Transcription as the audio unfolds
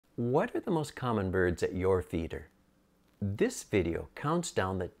What are the most common birds at your feeder? This video counts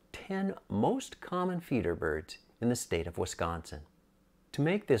down the 10 most common feeder birds in the state of Wisconsin. To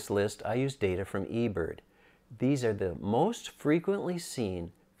make this list, I use data from eBird. These are the most frequently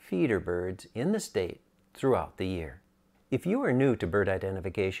seen feeder birds in the state throughout the year. If you are new to bird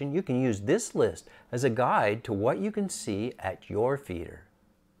identification, you can use this list as a guide to what you can see at your feeder.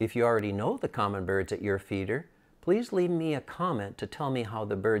 If you already know the common birds at your feeder, please leave me a comment to tell me how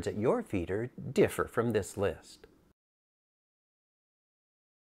the birds at your feeder differ from this list.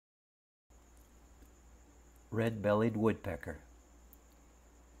 Red-bellied Woodpecker.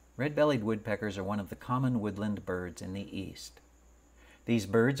 Red-bellied woodpeckers are one of the common woodland birds in the east. These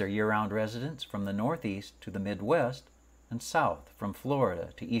birds are year-round residents from the northeast to the Midwest and south from Florida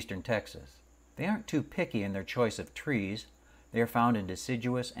to eastern Texas. They aren't too picky in their choice of trees. They are found in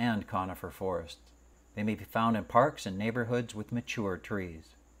deciduous and conifer forests. They may be found in parks and neighborhoods with mature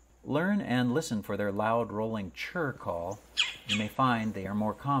trees. Learn and listen for their loud rolling chirr call. You may find they are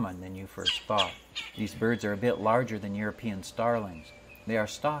more common than you first thought. These birds are a bit larger than European starlings. They are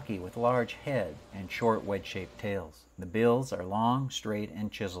stocky with large head and short wedge-shaped tails. The bills are long, straight,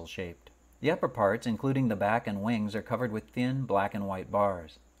 and chisel-shaped. The upper parts, including the back and wings, are covered with thin black and white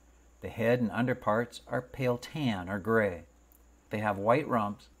bars. The head and underparts are pale tan or gray. They have white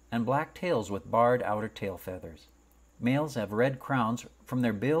rumps and black tails with barred outer tail feathers. Males have red crowns from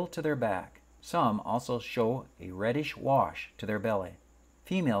their bill to their back. Some also show a reddish wash to their belly.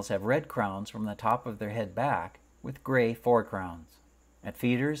 Females have red crowns from the top of their head back with gray forecrowns. At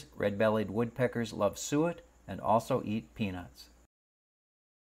feeders, red-bellied woodpeckers love suet and also eat peanuts.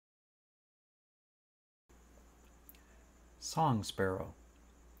 Song sparrow.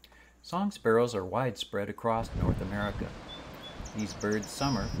 Song sparrows are widespread across North America. These birds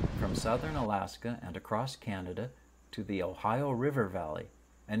summer from southern Alaska and across Canada to the Ohio River Valley,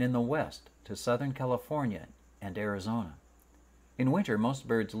 and in the west to southern California and Arizona. In winter, most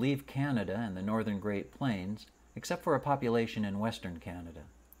birds leave Canada and the northern Great Plains, except for a population in western Canada.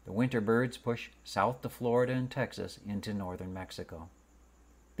 The winter birds push south to Florida and Texas into northern Mexico.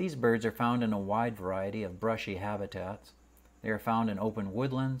 These birds are found in a wide variety of brushy habitats. They are found in open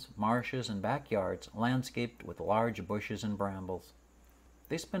woodlands, marshes, and backyards landscaped with large bushes and brambles.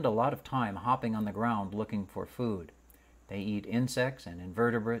 They spend a lot of time hopping on the ground looking for food. They eat insects and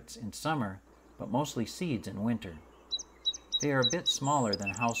invertebrates in summer, but mostly seeds in winter. They are a bit smaller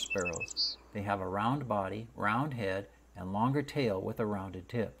than house sparrows. They have a round body, round head, and longer tail with a rounded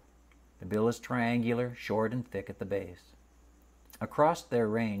tip. The bill is triangular, short and thick at the base. Across their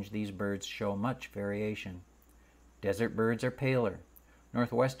range, these birds show much variation. Desert birds are paler.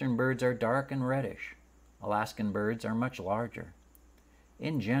 Northwestern birds are dark and reddish. Alaskan birds are much larger.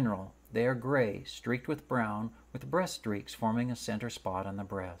 In general, they are gray, streaked with brown, with breast streaks forming a center spot on the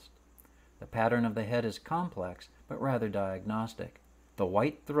breast. The pattern of the head is complex, but rather diagnostic. The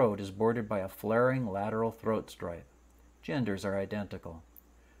white throat is bordered by a flaring lateral throat stripe. Genders are identical.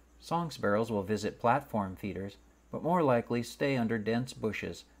 Song sparrows will visit platform feeders, but more likely stay under dense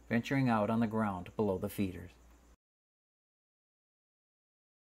bushes, venturing out on the ground below the feeders.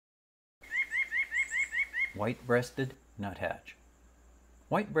 White-breasted nuthatch.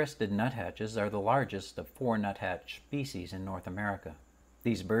 White-breasted nuthatches are the largest of 4 nuthatch species in North America.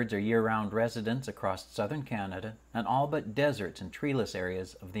 These birds are year-round residents across southern Canada and all but deserts and treeless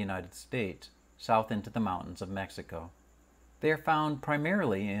areas of the United States, south into the mountains of Mexico. They are found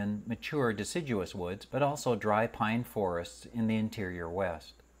primarily in mature deciduous woods, but also dry pine forests in the interior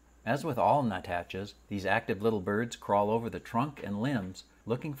west. As with all nuthatches, these active little birds crawl over the trunk and limbs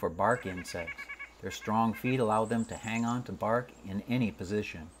looking for bark insects. Their strong feet allow them to hang on to bark in any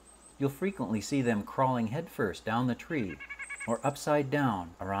position. You'll frequently see them crawling headfirst down the tree or upside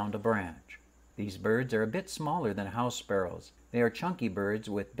down around a branch. These birds are a bit smaller than house sparrows. They are chunky birds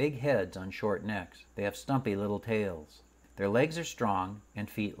with big heads on short necks. They have stumpy little tails. Their legs are strong and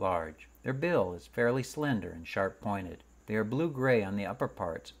feet large. Their bill is fairly slender and sharp-pointed. They are blue-gray on the upper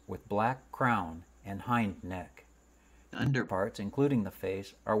parts with black crown and hind neck. Underparts, including the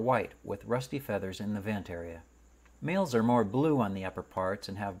face, are white with rusty feathers in the vent area. Males are more blue on the upper parts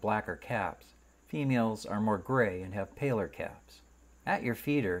and have blacker caps. Females are more gray and have paler caps. At your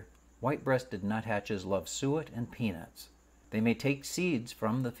feeder, white-breasted nuthatches love suet and peanuts. They may take seeds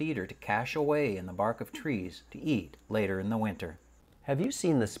from the feeder to cache away in the bark of trees to eat later in the winter. Have you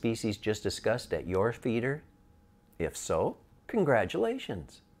seen the species just discussed at your feeder? If so,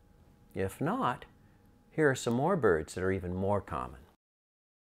 congratulations. If not, here are some more birds that are even more common.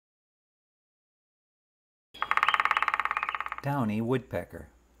 Downy Woodpecker.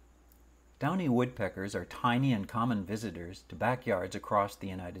 Downy woodpeckers are tiny and common visitors to backyards across the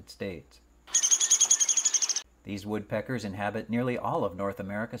United States. These woodpeckers inhabit nearly all of North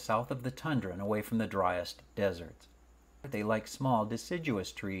America south of the tundra and away from the driest deserts. They like small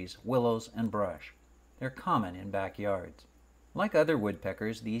deciduous trees, willows, and brush. They're common in backyards. Like other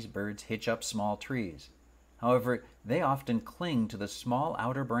woodpeckers, these birds hitch up small trees. However, they often cling to the small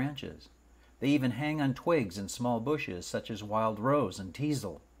outer branches. They even hang on twigs and small bushes such as wild rose and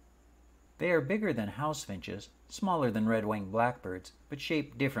teasel. They are bigger than house finches, smaller than red-winged blackbirds, but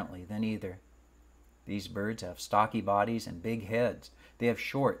shaped differently than either. These birds have stocky bodies and big heads. They have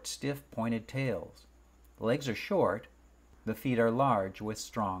short, stiff, pointed tails. The legs are short. The feet are large with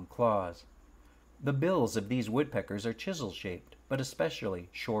strong claws. The bills of these woodpeckers are chisel-shaped, but especially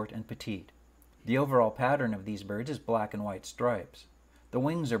short and petite. The overall pattern of these birds is black and white stripes. The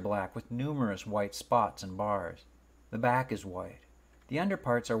wings are black with numerous white spots and bars. The back is white. The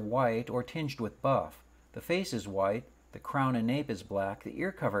underparts are white or tinged with buff. The face is white, the crown and nape is black, the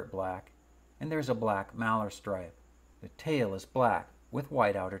ear cover black, and there's a black malar stripe. The tail is black with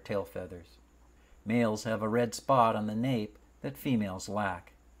white outer tail feathers. Males have a red spot on the nape that females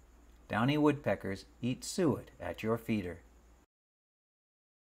lack. Downy woodpeckers eat suet at your feeder.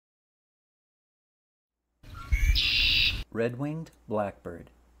 Red-winged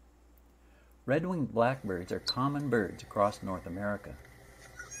blackbird. Red-winged blackbirds are common birds across North America.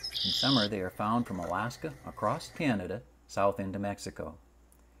 In summer, they are found from Alaska across Canada, south into Mexico.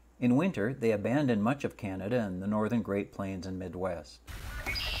 In winter, they abandon much of Canada and the northern Great Plains and Midwest.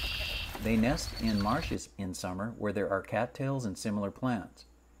 They nest in marshes in summer where there are cattails and similar plants.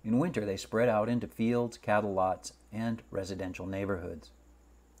 In winter, they spread out into fields, cattle lots, and residential neighborhoods.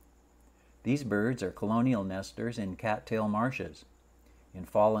 These birds are colonial nesters in cattail marshes. In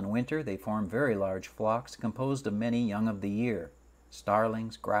fall and winter, they form very large flocks composed of many young of the year,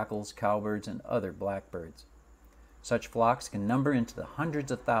 starlings, grackles, cowbirds, and other blackbirds. Such flocks can number into the hundreds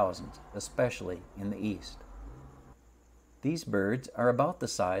of thousands, especially in the east. These birds are about the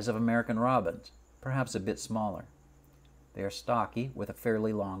size of American robins, perhaps a bit smaller. They are stocky with a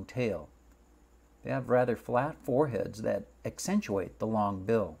fairly long tail. They have rather flat foreheads that accentuate the long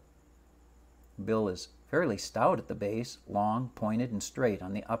bill. The bill is fairly stout at the base, long, pointed, and straight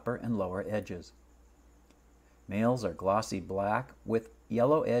on the upper and lower edges. Males are glossy black with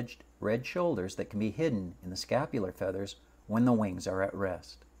yellow-edged red shoulders that can be hidden in the scapular feathers when the wings are at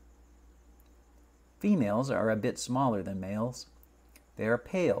rest. Females are a bit smaller than males. They are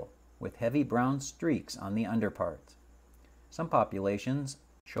pale with heavy brown streaks on the underparts. Some populations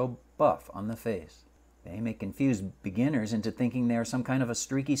show buff on the face. They may confuse beginners into thinking they are some kind of a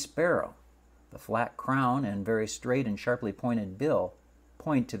streaky sparrow. The flat crown and very straight and sharply pointed bill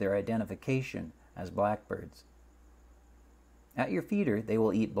point to their identification as blackbirds. At your feeder, they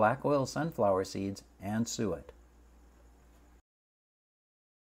will eat black oil sunflower seeds and suet.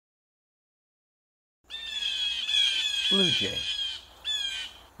 Blue jay.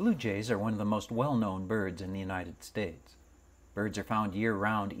 Blue jays are one of the most well-known birds in the United States. Birds are found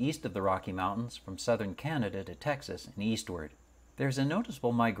year-round east of the Rocky Mountains, from southern Canada to Texas and eastward. There's a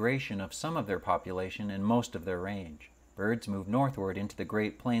noticeable migration of some of their population in most of their range. Birds move northward into the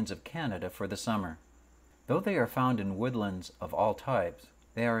Great Plains of Canada for the summer. Though they are found in woodlands of all types,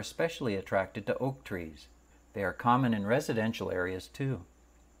 they are especially attracted to oak trees. They are common in residential areas too.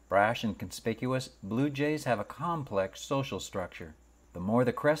 Brash and conspicuous, blue jays have a complex social structure. The more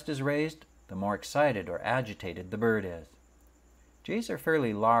the crest is raised, the more excited or agitated the bird is. Jays are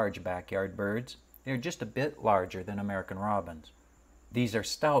fairly large backyard birds. They are just a bit larger than American robins. These are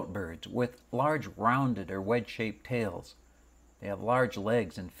stout birds with large rounded or wedge-shaped tails. They have large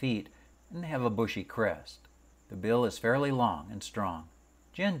legs and feet, and they have a bushy crest. The bill is fairly long and strong.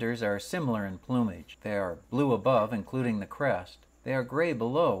 Genders are similar in plumage. They are blue above, including the crest. They are gray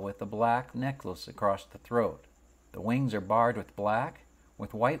below with a black necklace across the throat. The wings are barred with black,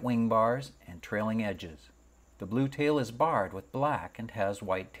 with white wing bars and trailing edges. The blue tail is barred with black and has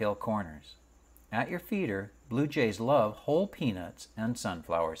white tail corners. At your feeder, blue jays love whole peanuts and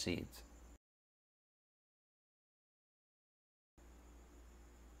sunflower seeds.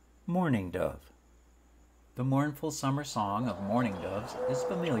 Mourning dove. The mournful summer song of mourning doves is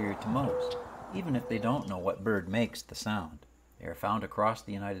familiar to most, even if they don't know what bird makes the sound. They are found across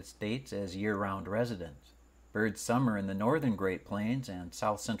the United States as year-round residents. Birds summer in the northern Great Plains and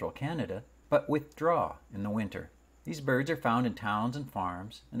south-central Canada, but withdraw in the winter. These birds are found in towns and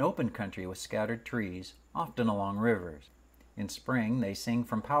farms, an open country with scattered trees, often along rivers. In spring, they sing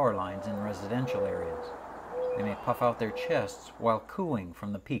from power lines in residential areas. They may puff out their chests while cooing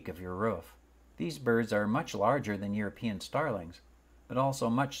from the peak of your roof. These birds are much larger than European starlings, but also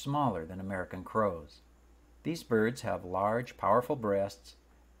much smaller than American crows. These birds have large, powerful breasts,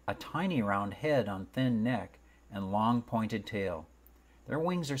 a tiny round head on thin neck, and long pointed tail. Their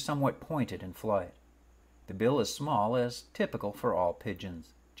wings are somewhat pointed in flight. The bill is small, as typical for all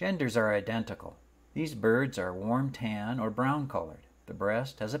pigeons. Genders are identical. These birds are warm tan or brown colored. The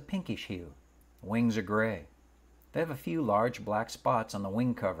breast has a pinkish hue. The wings are gray. They have a few large black spots on the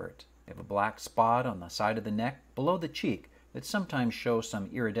wing covert. They have a black spot on the side of the neck below the cheek that sometimes shows some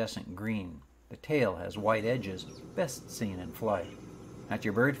iridescent green. The tail has white edges, best seen in flight. At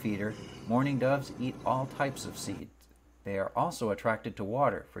your bird feeder, mourning doves eat all types of seeds. They are also attracted to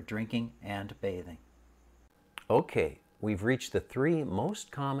water for drinking and bathing. Okay, we've reached the 3 most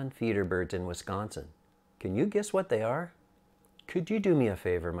common feeder birds in Wisconsin. Can you guess what they are? Could you do me a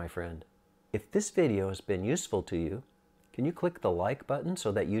favor, my friend? If this video has been useful to you, can you click the like button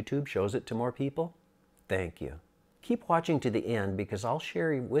so that YouTube shows it to more people? Thank you. Keep watching to the end because I'll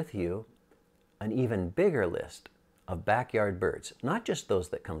share with you an even bigger list of backyard birds, not just those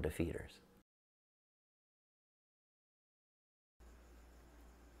that come to feeders.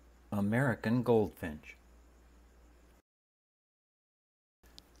 American goldfinch.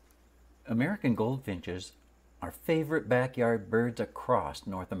 American goldfinches are favorite backyard birds across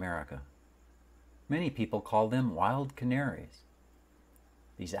North America. Many people call them wild canaries.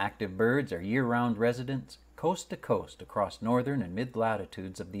 These active birds are year-round residents coast to coast across northern and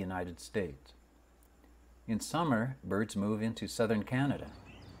mid-latitudes of the United States. In summer, birds move into southern Canada.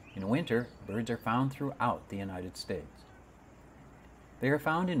 In winter, birds are found throughout the United States. They are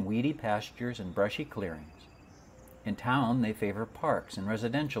found in weedy pastures and brushy clearings. In town, they favor parks and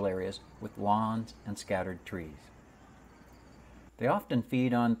residential areas with lawns and scattered trees. They often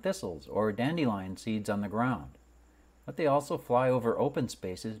feed on thistles or dandelion seeds on the ground, but they also fly over open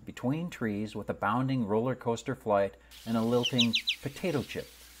spaces between trees with a bounding roller coaster flight and a lilting potato chip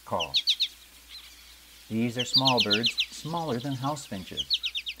call. These are small birds, smaller than house finches.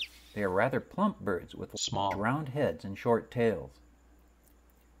 They are rather plump birds with small round heads and short tails.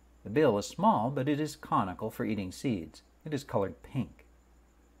 The bill is small, but it is conical for eating seeds. It is colored pink.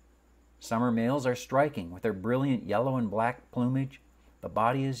 Summer males are striking with their brilliant yellow and black plumage. The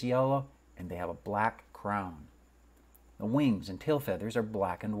body is yellow, and they have a black crown. The wings and tail feathers are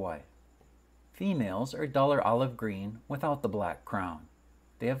black and white. Females are duller olive green without the black crown.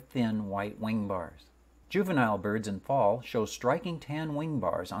 They have thin white wing bars. Juvenile birds in fall show striking tan wing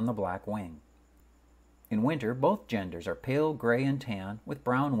bars on the black wing. In winter, both genders are pale gray and tan with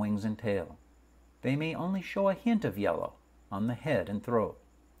brown wings and tail. They may only show a hint of yellow on the head and throat.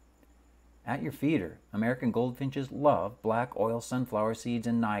 At your feeder, American goldfinches love black oil sunflower seeds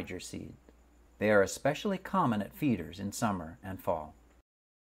and Niger seed. They are especially common at feeders in summer and fall.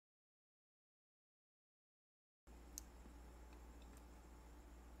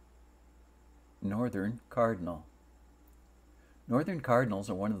 Northern Cardinal. Northern cardinals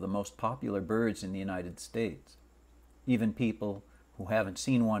are one of the most popular birds in the United States. Even people who haven't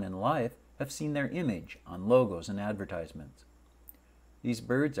seen one in life have seen their image on logos and advertisements. These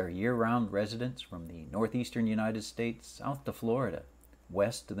birds are year-round residents from the northeastern United States south to Florida,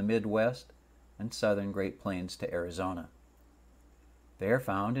 west to the Midwest, and southern Great Plains to Arizona. They are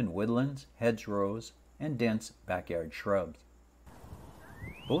found in woodlands, hedgerows, and dense backyard shrubs.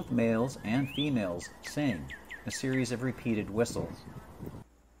 Both males and females sing a series of repeated whistles.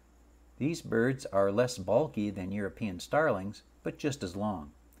 These birds are less bulky than European starlings, but just as long.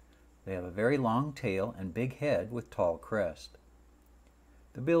 They have a very long tail and big head with tall crest.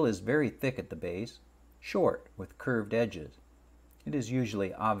 The bill is very thick at the base, short with curved edges. It is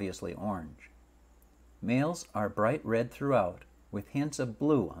usually obviously orange. Males are bright red throughout, with hints of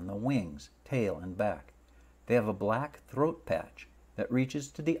blue on the wings, tail, and back. They have a black throat patch that reaches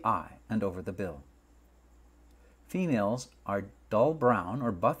to the eye and over the bill. Females are dull brown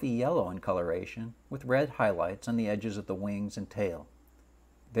or buffy yellow in coloration with red highlights on the edges of the wings and tail.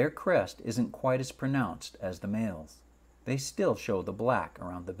 Their crest isn't quite as pronounced as the males. They still show the black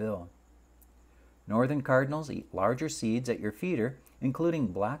around the bill. Northern cardinals eat larger seeds at your feeder, including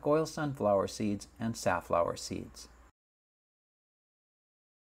black oil sunflower seeds and safflower seeds.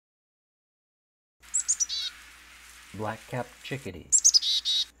 Black-capped chickadee.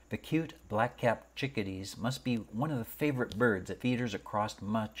 The cute black-capped chickadees must be one of the favorite birds at feeders across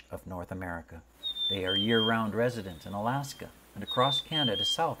much of North America. They are year-round residents in Alaska and across Canada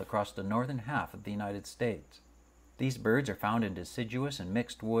south across the northern half of the United States. These birds are found in deciduous and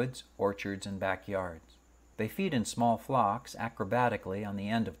mixed woods, orchards, and backyards. They feed in small flocks acrobatically on the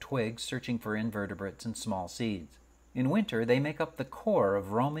end of twigs, searching for invertebrates and small seeds. In winter, they make up the core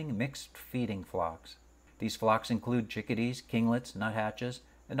of roaming mixed feeding flocks. These flocks include chickadees, kinglets, nuthatches,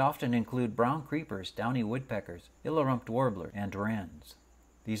 and often include brown creepers, downy woodpeckers, yellow-rumped warbler, and wrens.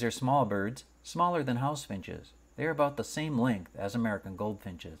 These are small birds, smaller than house finches. They are about the same length as American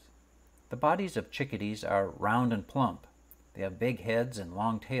goldfinches. The bodies of chickadees are round and plump. They have big heads and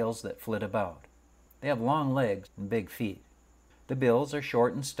long tails that flit about. They have long legs and big feet. The bills are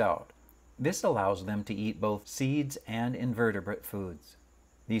short and stout. This allows them to eat both seeds and invertebrate foods.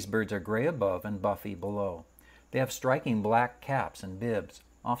 These birds are gray above and buffy below. They have striking black caps and bibs,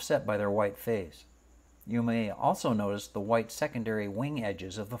 offset by their white face. You may also notice the white secondary wing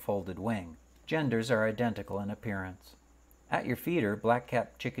edges of the folded wing. Genders are identical in appearance. At your feeder,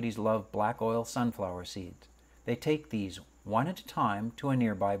 black-capped chickadees love black oil sunflower seeds. They take these one at a time to a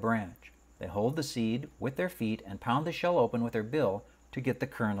nearby branch. They hold the seed with their feet and pound the shell open with their bill to get the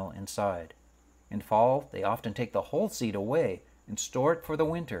kernel inside. In fall, they often take the whole seed away and store it for the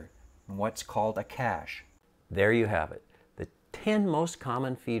winter in what's called a cache. There you have it, the 10 most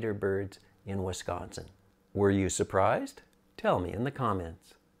common feeder birds in Wisconsin. Were you surprised? Tell me in the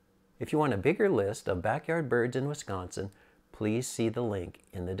comments. If you want a bigger list of backyard birds in Wisconsin, please see the link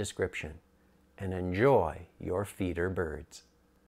in the description. And enjoy your feeder birds.